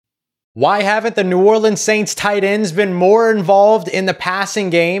Why haven't the New Orleans Saints tight ends been more involved in the passing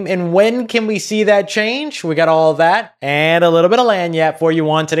game? And when can we see that change? We got all of that and a little bit of lagniappe for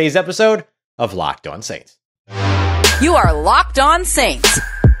you on today's episode of Locked On Saints. You are Locked On Saints,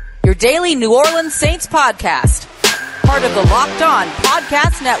 your daily New Orleans Saints podcast. Part of the Locked On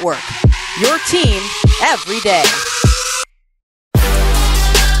Podcast Network, your team every day.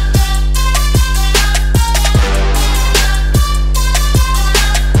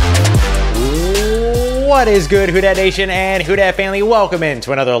 What is good, Who Dat Nation and Who Dat family? Welcome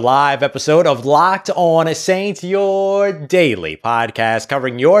into another live episode of Locked On Saints, your daily podcast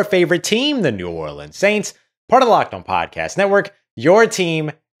covering your favorite team, the New Orleans Saints, part of the Locked On Podcast Network, your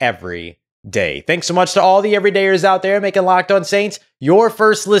team every day. Thanks so much to all the everydayers out there making Locked On Saints your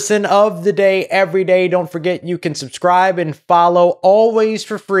first listen of the day every day. Don't forget you can subscribe and follow always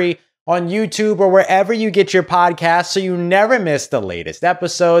for free on YouTube or wherever you get your podcasts so you never miss the latest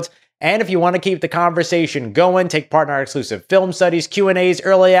episodes. And if you want to keep the conversation going, take part in our exclusive film studies, Q&As,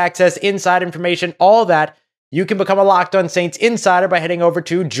 early access, inside information, all that, you can become a Locked On Saints insider by heading over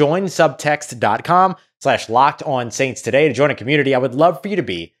to joinsubtext.com/LockedOnSaints today to join a community I would love for you to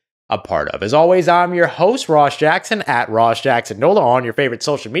be a part of. As always, I'm your host, Ross Jackson, at Ross Jackson Nola on your favorite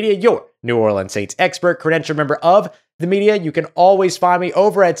social media, your New Orleans Saints expert, credentialed member of the media. You can always find me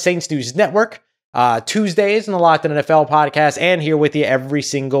over at Saints News Network. Tuesdays in the Locked On NFL podcast, and here with you every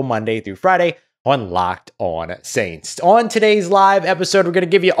single Monday through Friday on Locked On Saints. On today's live episode, we're going to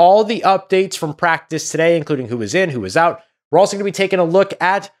give you all the updates from practice today, including who was in, who was out. We're also going to be taking a look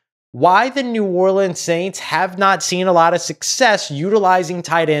at why the New Orleans Saints have not seen a lot of success utilizing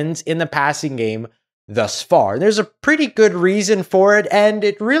tight ends in the passing game thus far. There's a pretty good reason for it, and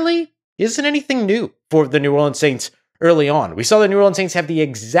it really isn't anything new for the New Orleans Saints early on. We saw the New Orleans Saints have the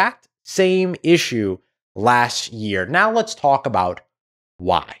exact same issue last year. Now let's talk about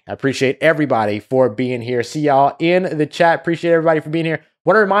why. I appreciate everybody for being here. See y'all in the chat. Appreciate everybody for being here.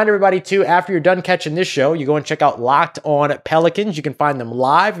 Want to remind everybody too, after you're done catching this show, you go and check out Locked On Pelicans. You can find them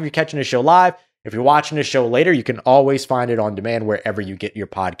live if you're catching the show live. If you're watching the show later, you can always find it on demand wherever you get your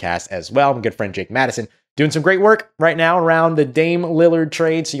podcast as well. My good friend Jake Madison doing some great work right now around the Dame Lillard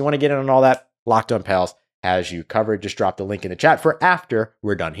trade. So you want to get in on all that, Locked On Pels has you covered. Just drop the link in the chat for after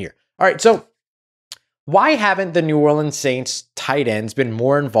we're done here. All right, so why haven't the New Orleans Saints tight ends been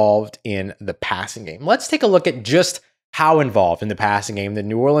more involved in the passing game? Let's take a look at just how involved in the passing game the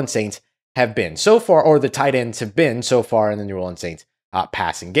New Orleans Saints have been so far, or the tight ends have been so far in the New Orleans Saints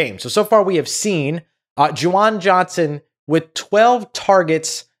passing game. So far we have seen Juwan Johnson with 12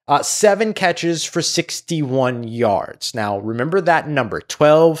 targets, 7 catches for 61 yards. Now, remember that number,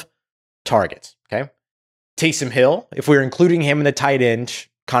 12 targets, okay? Taysom Hill, if we're including him in the tight end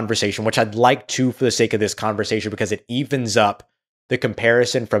conversation, which I'd like to for the sake of this conversation because it evens up the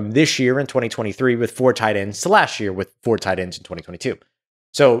comparison from this year in 2023 with 4 tight ends to last year with 4 tight ends in 2022.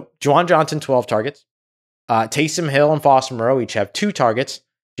 So Juwan Johnson, 12 targets. Taysom Hill and Foster Moreau each have 2 targets.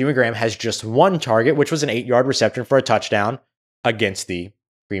 Jimmy Graham has just 1 target, which was an 8-yard reception for a touchdown against the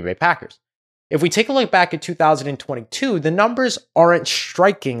Green Bay Packers. If we take a look back at 2022, the numbers aren't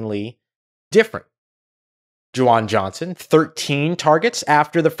strikingly different. Juwan Johnson, 13 targets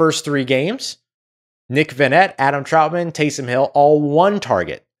after the first 3 games. Nick Vannett, Adam Troutman, Taysom Hill, all 1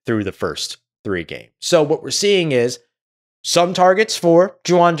 target through the first 3 games. So what we're seeing is some targets for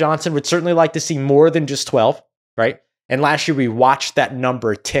Juwan Johnson. Would certainly like to see more than just 12, right? And last year we watched that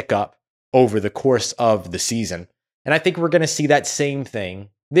number tick up over the course of the season. And I think we're going to see that same thing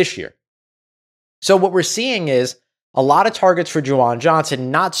this year. So what we're seeing is a lot of targets for Juwan Johnson,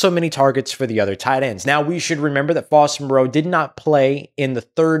 not so many targets for the other tight ends. Now, we should remember that Foster Moreau did not play in the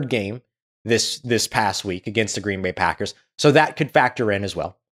 3rd game this past week against the Green Bay Packers, so that could factor in as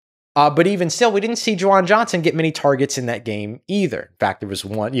well. But even still, we didn't see Juwan Johnson get many targets in that game either. In fact, there was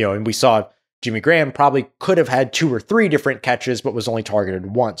one, and we saw Jimmy Graham probably could have had 2 or 3 different catches, but was only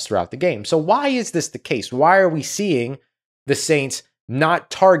targeted once throughout the game. So why is this the case? Why are we seeing the Saints not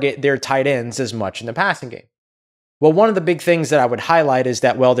target their tight ends as much in the passing game? Well, one of the big things that I would highlight is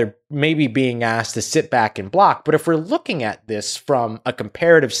that, well, they're maybe being asked to sit back and block. But if we're looking at this from a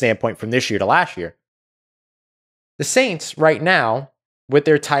comparative standpoint from this year to last year, the Saints right now, with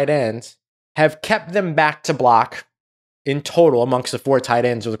their tight ends, have kept them back to block in total amongst the 4 tight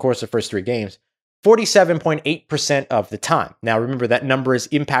ends over the course of the first 3 games, 47.8% of the time. Now, remember, that number is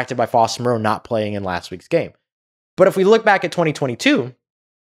impacted by Foster Moreau not playing in last week's game. But if we look back at 2022,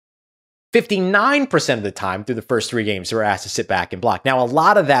 59% of the time through the first 3 games, they were asked to sit back and block. Now, a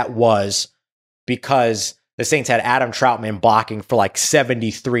lot of that was because the Saints had Adam Troutman blocking for like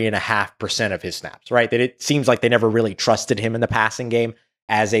 73.5% of his snaps, right? That it seems like they never really trusted him in the passing game.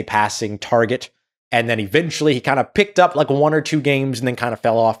 as a passing target. And then eventually he kind of picked up like 1 or 2 games and then kind of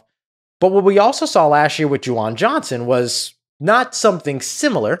fell off. But what we also saw last year with Juwan Johnson was not something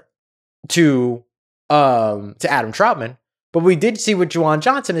similar to Adam Troutman. But we did see with Juwan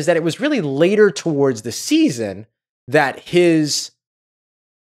Johnson is that it was really later towards the season that his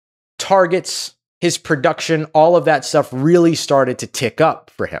targets, his production, all of that stuff really started to tick up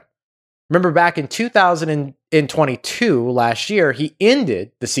for him. Remember back in 2022, last year, he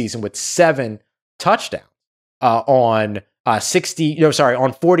ended the season with 7 touchdowns on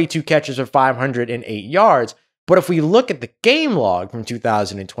 42 catches for 508 yards. But if we look at the game log from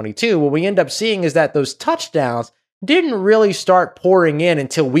 2022, what we end up seeing is that those touchdowns didn't really start pouring in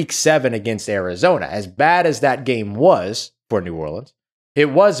until week 7 against Arizona. As bad as that game was for New Orleans, it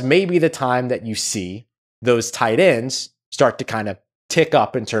was maybe the time that you see those tight ends start to kind of tick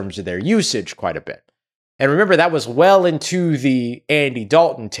up in terms of their usage quite a bit. And remember, that was well into the Andy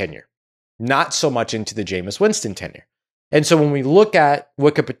Dalton tenure, not so much into the Jameis Winston tenure. And so when we look at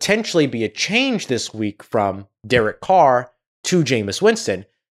what could potentially be a change this week from Derek Carr to Jameis Winston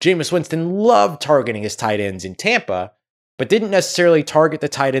loved targeting his tight ends in Tampa, but didn't necessarily target the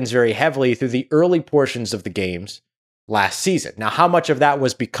tight ends very heavily through the early portions of the games last season. Now, how much of that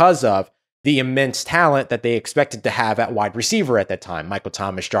was because of the immense talent that they expected to have at wide receiver at that time? Michael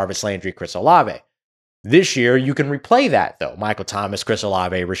Thomas, Jarvis Landry, Chris Olave. This year, you can replay that, though. Michael Thomas, Chris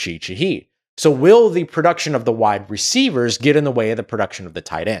Olave, Rashid Shaheed. So will the production of the wide receivers get in the way of the production of the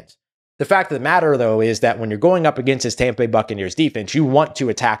tight ends? The fact of the matter, though, is that when you're going up against this Tampa Bay Buccaneers defense, you want to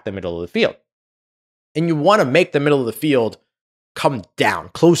attack the middle of the field. And you want to make the middle of the field come down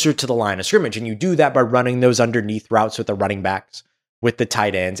closer to the line of scrimmage. And you do that by running those underneath routes with the running backs, with the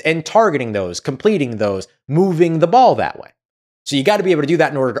tight ends, and targeting those, completing those, moving the ball that way. So you got to be able to do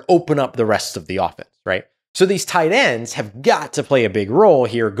that in order to open up the rest of the offense, right? So these tight ends have got to play a big role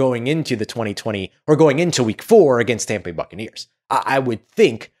here going into the 2020 or going into week 4 against Tampa Bay Buccaneers. I would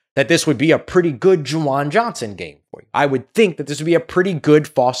think that this would be a pretty good Juwan Johnson game for you. I would think that this would be a pretty good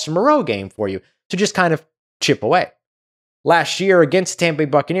Foster Moreau game for you to just kind of chip away. Last year against the Tampa Bay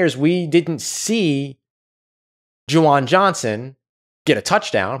Buccaneers, we didn't see Juwan Johnson get a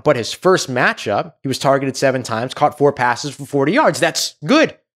touchdown, but his first matchup, he was targeted 7 times, caught 4 passes for 40 yards. That's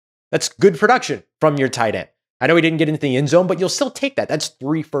good. That's good production from your tight end. I know he didn't get into the end zone, but you'll still take that. That's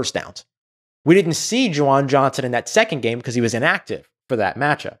 3 first downs. We didn't see Juwan Johnson in that second game because he was inactive for that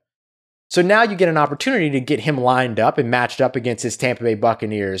matchup. So now you get an opportunity to get him lined up and matched up against his Tampa Bay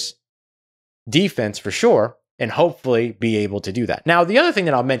Buccaneers defense for sure, and hopefully be able to do that. Now, the other thing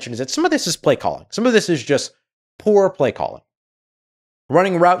that I'll mention is that some of this is play calling. Some of this is just poor play calling.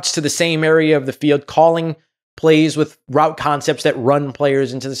 Running routes to the same area of the field, calling plays with route concepts that run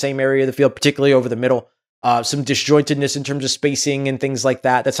players into the same area of the field, particularly over the middle. Some disjointedness in terms of spacing and things like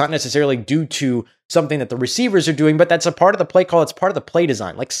that. That's not necessarily due to something that the receivers are doing, but that's a part of the play call. It's part of the play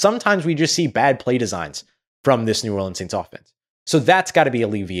design. Like sometimes we just see bad play designs from this New Orleans Saints offense. So that's got to be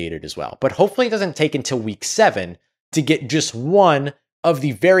alleviated as well. But hopefully it doesn't take until week 7 to get just one of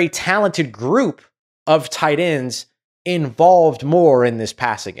the very talented group of tight ends involved more in this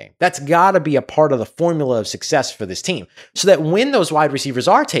passing game. That's got to be a part of the formula of success for this team, so that when those wide receivers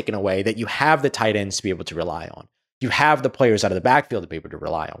are taken away, that you have the tight ends to be able to rely on. You have the players out of the backfield to be able to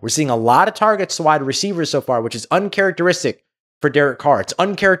rely on. We're seeing a lot of targets to wide receivers so far, which is uncharacteristic for Derek Carr. It's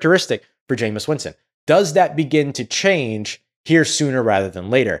uncharacteristic for Jameis Winston. Does that begin to change here sooner rather than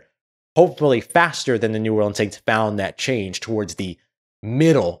later? Hopefully faster than the New Orleans Saints found that change towards the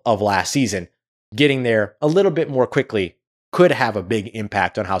middle of last season. Getting there a little bit more quickly could have a big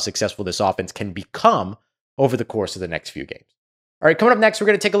impact on how successful this offense can become over the course of the next few games. All right, coming up next, we're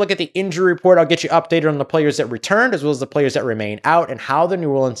going to take a look at the injury report. I'll get you updated on the players that returned as well as the players that remain out and how the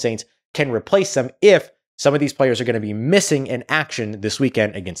New Orleans Saints can replace them if some of these players are going to be missing in action this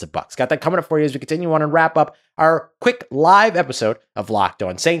weekend against the Bucs. Got that coming up for you as we continue on and wrap up our quick live episode of Locked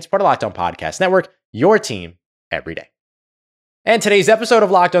On Saints, part of Locked On Podcast Network, your team every day. And today's episode of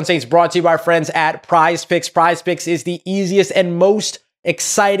Locked On Saints brought to you by our friends at Prize Picks. Prize Picks is the easiest and most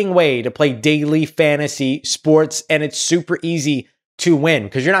exciting way to play daily fantasy sports, and it's super easy to win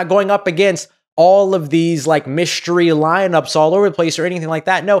because you're not going up against all of these like mystery lineups all over the place or anything like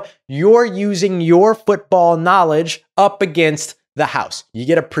that. No, you're using your football knowledge up against the house. You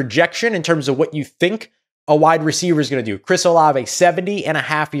get a projection in terms of what you think a wide receiver is going to do. Chris Olave,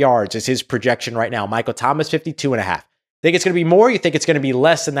 70.5 yards is his projection right now. Michael Thomas, 52.5. Think it's going to be more? You think it's going to be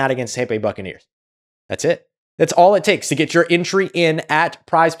less than that against Tampa Bay Buccaneers? That's it. That's all it takes to get your entry in at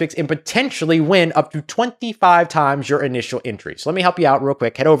Prize Picks and potentially win up to 25 times your initial entry. So let me help you out real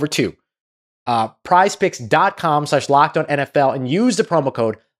quick. Head over to prizepicks.com/LockedOnNFL and use the promo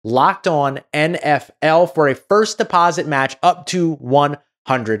code LockedOnNFL for a first deposit match up to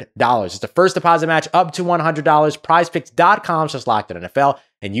 $100. It's a first deposit match up to $100. prizepicks.com/LockedOnNFL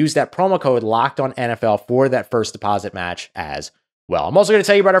and use that promo code LockedOnNFL for that first deposit match as well. I'm also going to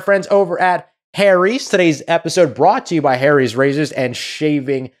tell you about our friends over at Harry's. Today's episode brought to you by Harry's Razors and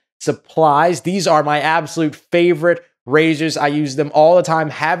Shaving Supplies. These are my absolute favorite razors. I use them all the time,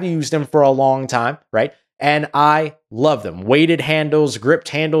 have used them for a long time, right? And I love them. Weighted handles, gripped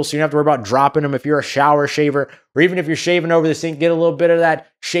handles, so you don't have to worry about dropping them if you're a shower shaver, or even if you're shaving over the sink, get a little bit of that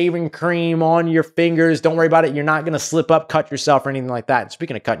shaving cream on your fingers. Don't worry about it. You're not going to slip up, cut yourself, or anything like that. And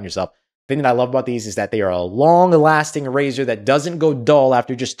speaking of cutting yourself, the thing that I love about these is that they are a long-lasting razor that doesn't go dull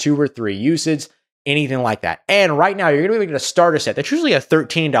after just 2 or 3 uses, anything like that. And right now, you're going to be getting a starter set that's usually a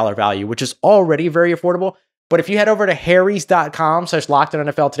 $13 value, which is already very affordable. But if you head over to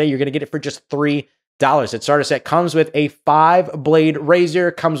harrys.com/LockedOnNFL today, you're going to get it for just $3. That starter set comes with a 5-blade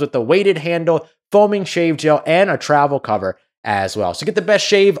razor, comes with a weighted handle, foaming shave gel, and a travel cover as well. So get the best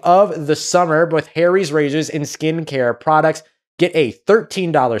shave of the summer with Harry's razors and skincare products. Get a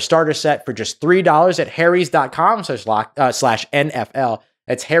 $13 starter set for just $3 at harrys.com/NFL.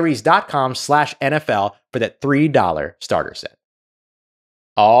 That's harrys.com/NFL for that $3 starter set.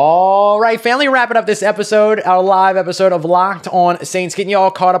 All right, family, wrapping up this episode, our live episode of Locked On Saints, getting you all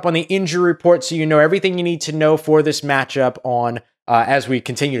caught up on the injury report so you know everything you need to know for this matchup on as we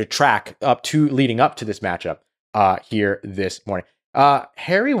continue to track leading up to this matchup here this morning.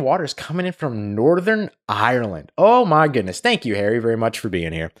 Harry Waters coming in from Northern Ireland. Oh my goodness. Thank you, Harry, very much for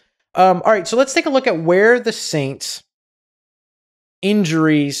being here. All right, so let's take a look at where the Saints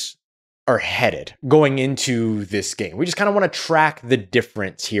injuries are headed going into this game. We just kind of want to track the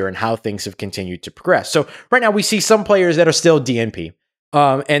difference here and how things have continued to progress. So right now we see some players that are still DNP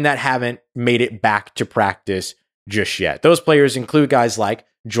and that haven't made it back to practice just yet. Those players include guys like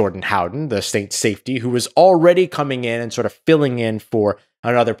Jordan Howden, the Saints safety, who was already coming in and sort of filling in for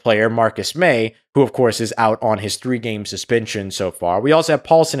another player, Marcus May, who of course is out on his 3-game suspension so far. We also have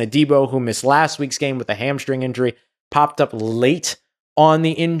Paulson Adebo, who missed last week's game with a hamstring injury, popped up late on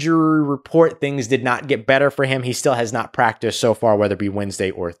the injury report. Things did not get better for him. He still has not practiced so far, whether it be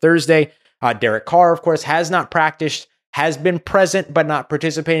Wednesday or Thursday. Derek Carr, of course, has not practiced, has been present, but not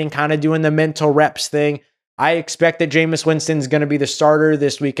participating, kind of doing the mental reps thing. I expect that Jameis Winston's going to be the starter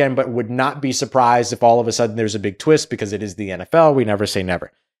this weekend, but would not be surprised if all of a sudden there's a big twist because it is the NFL. We never say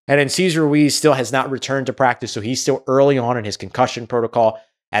never. And then Cesar Ruiz still has not returned to practice, so he's still early on in his concussion protocol.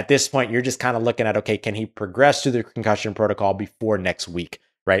 At this point, you're just kind of looking at, okay, can he progress to the concussion protocol before next week,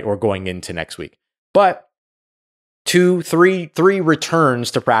 right? Or going into next week. But three returns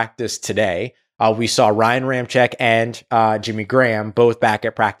to practice today. We saw Ryan Ramczyk and Jimmy Graham both back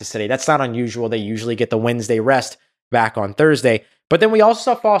at practice today. That's not unusual. They usually get the Wednesday rest back on Thursday. But then we also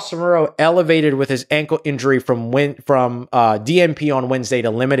saw Foster Moreau elevated with his ankle injury from DNP on Wednesday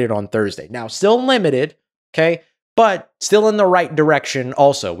to limited on Thursday. Now, still limited, okay? But still in the right direction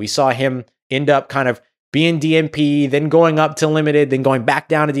also. We saw him end up kind of being DNP, then going up to limited, then going back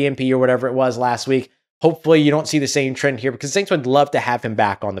down to DNP or whatever it was last week. Hopefully you don't see the same trend here because Saints would love to have him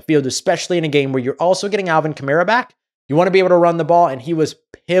back on the field, especially in a game where you're also getting Alvin Kamara back. You want to be able to run the ball, and he was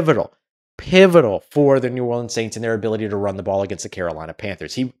pivotal for the New Orleans Saints and their ability to run the ball against the Carolina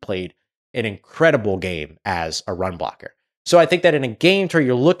Panthers. He played an incredible game as a run blocker. So I think that in a game where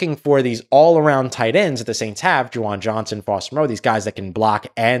you're looking for these all-around tight ends that the Saints have, Juwan Johnson, Foster Moreau, these guys that can block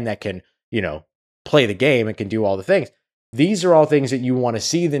and that can, play the game and can do all the things. These are all things that you want to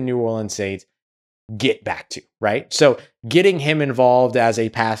see the New Orleans Saints get back to, right? So getting him involved as a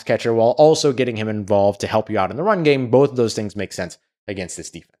pass catcher while also getting him involved to help you out in the run game, both of those things make sense against this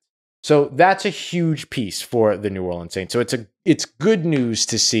defense. So that's a huge piece for the New Orleans Saints. So it's good news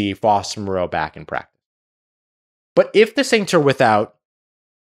to see Foster Moreau back in practice. But if the Saints are without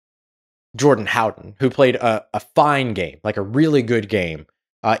Jordan Howden, who played a fine game, like a really good game,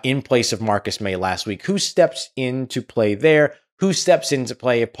 in place of Marcus May last week, who steps into play there? Who steps into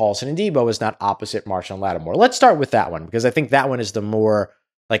play if Paulson Adebo is not opposite Marshall Lattimore? Let's start with that one, because I think that one is the more,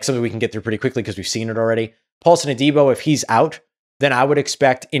 like, something we can get through pretty quickly because we've seen it already. Paulson Adebo, if he's out, then I would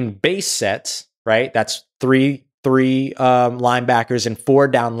expect in base sets, right? That's three linebackers and 4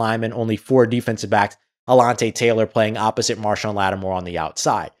 down linemen, only 4 defensive backs. Alontae Taylor playing opposite Marshall Lattimore on the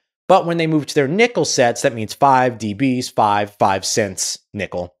outside. But when they move to their nickel sets, that means 5 DBs, 5 cents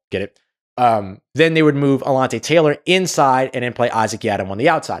nickel. Get it? Then they would move Alontae Taylor inside and then play Isaac Yiadom on the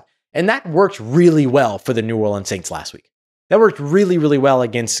outside. And that worked really well for the New Orleans Saints last week. That worked really, really well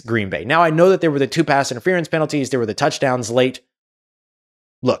against Green Bay. Now, I know that there were the 2 pass interference penalties. There were the touchdowns late.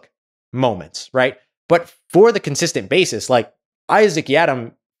 Look, moments, right? But for the consistent basis, like Isaac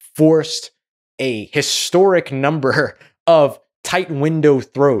Yiadom forced a historic number of tight window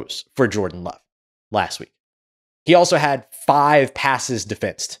throws for Jordan Love last week. He also had 5 passes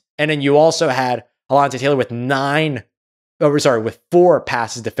defensed. And then you also had Alontae Taylor with 4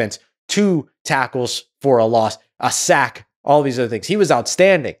 passes defense, 2 tackles for a loss, a sack, all these other things. He was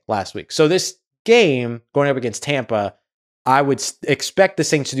outstanding last week. So this game going up against Tampa, I would expect the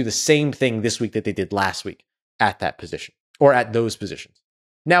Saints to do the same thing this week that they did last week at that position or at those positions.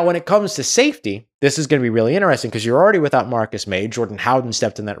 Now, when it comes to safety, this is going to be really interesting because you're already without Marcus May. Jordan Howden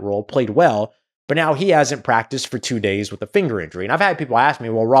stepped in that role, played well, but now he hasn't practiced for 2 days with a finger injury. And I've had people ask me,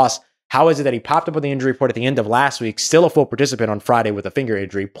 well, Ross, how is it that he popped up on the injury report at the end of last week, still a full participant on Friday with a finger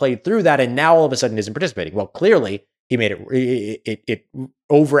injury, played through that, and now all of a sudden isn't participating? Well, clearly he made it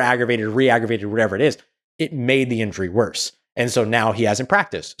over-aggravated, re-aggravated, whatever it is. It made the injury worse. And so now he hasn't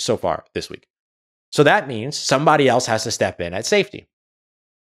practiced so far this week. So that means somebody else has to step in at safety.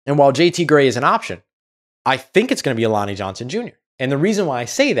 And while JT Gray is an option, I think it's going to be Lonnie Johnson Jr. And the reason why I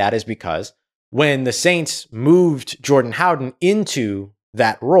say that is because when the Saints moved Jordan Howden into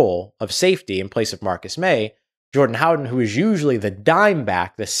that role of safety in place of Marcus May, Jordan Howden, who is usually the dime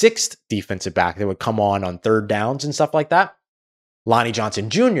back, the 6th defensive back that would come on third downs and stuff like that, Lonnie Johnson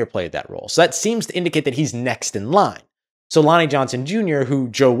Jr. played that role. So that seems to indicate that he's next in line. So Lonnie Johnson Jr., who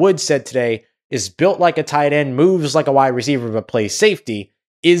Joe Woods said today is built like a tight end, moves like a wide receiver, but plays safety,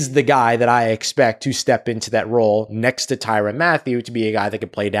 is the guy that I expect to step into that role next to Tyrann Mathieu to be a guy that can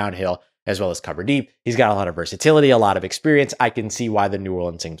play downhill as well as cover deep. He's got a lot of versatility, a lot of experience. I can see why the New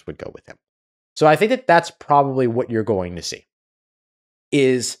Orleans Saints would go with him. So I think that that's probably what you're going to see.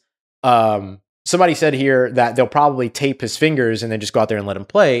 Is somebody said here that they'll probably tape his fingers and then just go out there and let him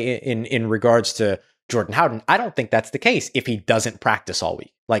play in regards to Jordan Howden. I don't think that's the case if he doesn't practice all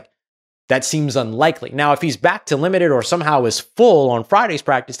week. Like, that seems unlikely. Now, if he's back to limited or somehow is full on Friday's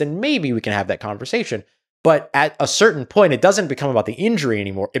practice, then maybe we can have that conversation. But at a certain point, it doesn't become about the injury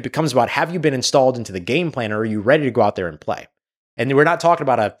anymore. It becomes about, have you been installed into the game plan, or are you ready to go out there and play? And we're not talking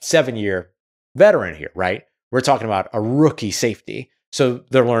about a 7-year veteran here, right? We're talking about a rookie safety. So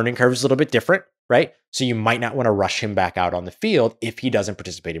the learning curve is a little bit different, right? So you might not want to rush him back out on the field if he doesn't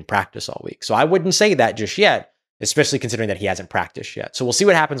participate in practice all week. So I wouldn't say that just yet, especially considering that he hasn't practiced yet. So we'll see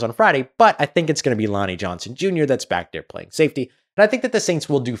what happens on Friday, but I think it's going to be Lonnie Johnson Jr. that's back there playing safety. And I think that the Saints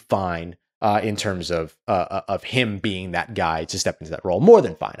will do fine in terms of him being that guy to step into that role. More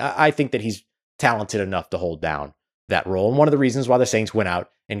than fine. I think that he's talented enough to hold down that role. And one of the reasons why the Saints went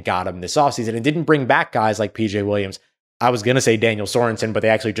out and got him this offseason and didn't bring back guys like PJ Williams. I was going to say Daniel Sorensen, but they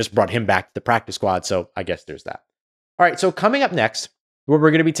actually just brought him back to the practice squad. So I guess there's that. All right. So coming up next, what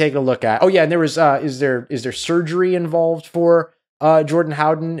we're going to be taking a look at. Oh yeah, and there was is there surgery involved for Jordan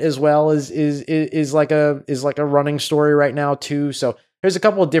Howden as well? Is like a running story right now too. So there's a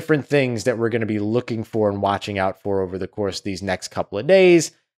couple of different things that we're going to be looking for and watching out for over the course of these next couple of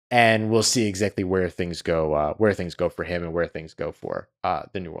days, and we'll see exactly where things go for him and where things go for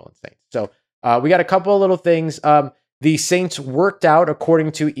the New Orleans Saints. So we got a couple of little things. The Saints worked out,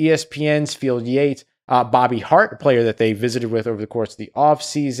 according to ESPN's Field Yates, Bobby Hart, a player that they visited with over the course of the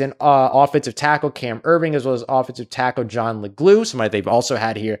offseason, offensive tackle Cam Irving, as well as offensive tackle John LeGlue, somebody they've also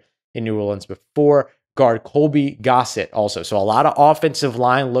had here in New Orleans before, guard Colby Gossett also. So a lot of offensive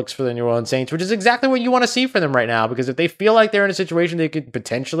line looks for the New Orleans Saints, which is exactly what you want to see for them right now, because if they feel like they're in a situation they could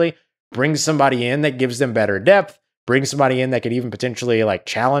potentially bring somebody in that gives them better depth, bring somebody in that could even potentially like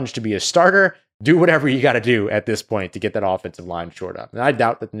challenge to be a starter, do whatever you got to do at this point to get that offensive line shored up. And I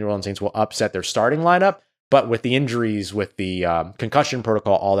doubt that the New Orleans Saints will upset their starting lineup, but with the injuries, with the concussion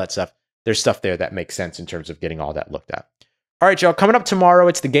protocol, all that stuff, there's stuff there that makes sense in terms of getting all that looked at. All right, y'all, coming up tomorrow,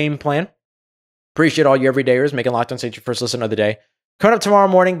 it's the game plan. Appreciate all you everydayers making Locked On Saints your first listen of the day. Coming up tomorrow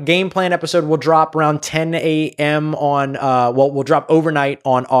morning, game plan episode will drop around 10 a.m. on, we'll drop overnight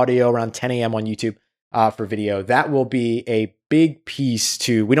on audio around 10 a.m. on YouTube for video. That will be a big piece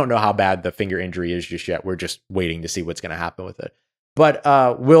to, we don't know how bad the finger injury is just yet. We're just waiting to see what's going to happen with it. But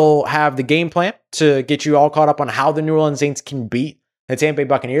we'll have the game plan to get you all caught up on how the New Orleans Saints can beat the Tampa Bay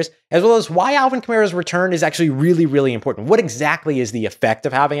Buccaneers, as well as why Alvin Kamara's return is actually really, really important. What exactly is the effect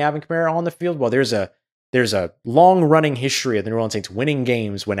of having Alvin Kamara on the field? Well, there's a long-running history of the New Orleans Saints winning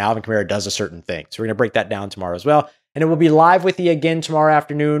games when Alvin Kamara does a certain thing. So we're going to break that down tomorrow as well. And it will be live with you again tomorrow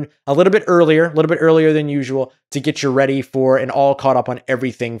afternoon, a little bit earlier than usual, to get you ready for and all caught up on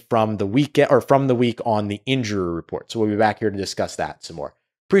everything from the weekend or from the week on the injury report. So we'll be back here to discuss that some more.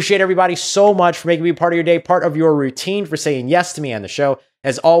 Appreciate everybody so much for making me part of your day, part of your routine, for saying yes to me on the show.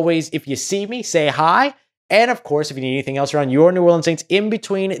 As always, if you see me, say hi. And of course, if you need anything else around your New Orleans Saints in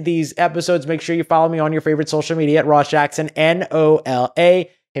between these episodes, make sure you follow me on your favorite social media at Ross Jackson, NOLA.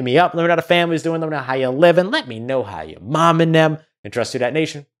 Hit me up. Let me know how the family's doing. Let me know how you're living. Let me know how you're momming them. And trust you, that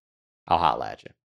nation. I'll holla at you.